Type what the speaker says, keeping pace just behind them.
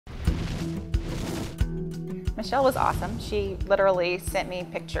Michelle was awesome. She literally sent me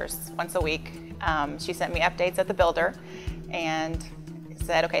pictures once a week. She sent me updates at the builder and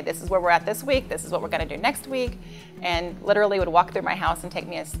said, okay, this is where we're at this week, this is what we're going to do next week, and literally would walk through my house and take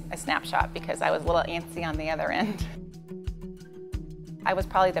me a snapshot because I was a little antsy on the other end. I was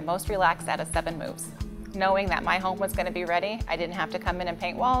probably the most relaxed out of 7 moves. Knowing that my home was going to be ready, I didn't have to come in and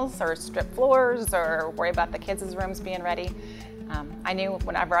paint walls or strip floors or worry about the kids' rooms being ready. I knew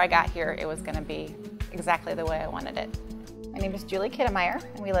whenever I got here it was going to be exactly the way I wanted it. My name is Kuetemeyer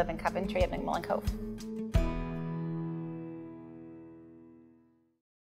and we live in Coventry at McMullen Cove.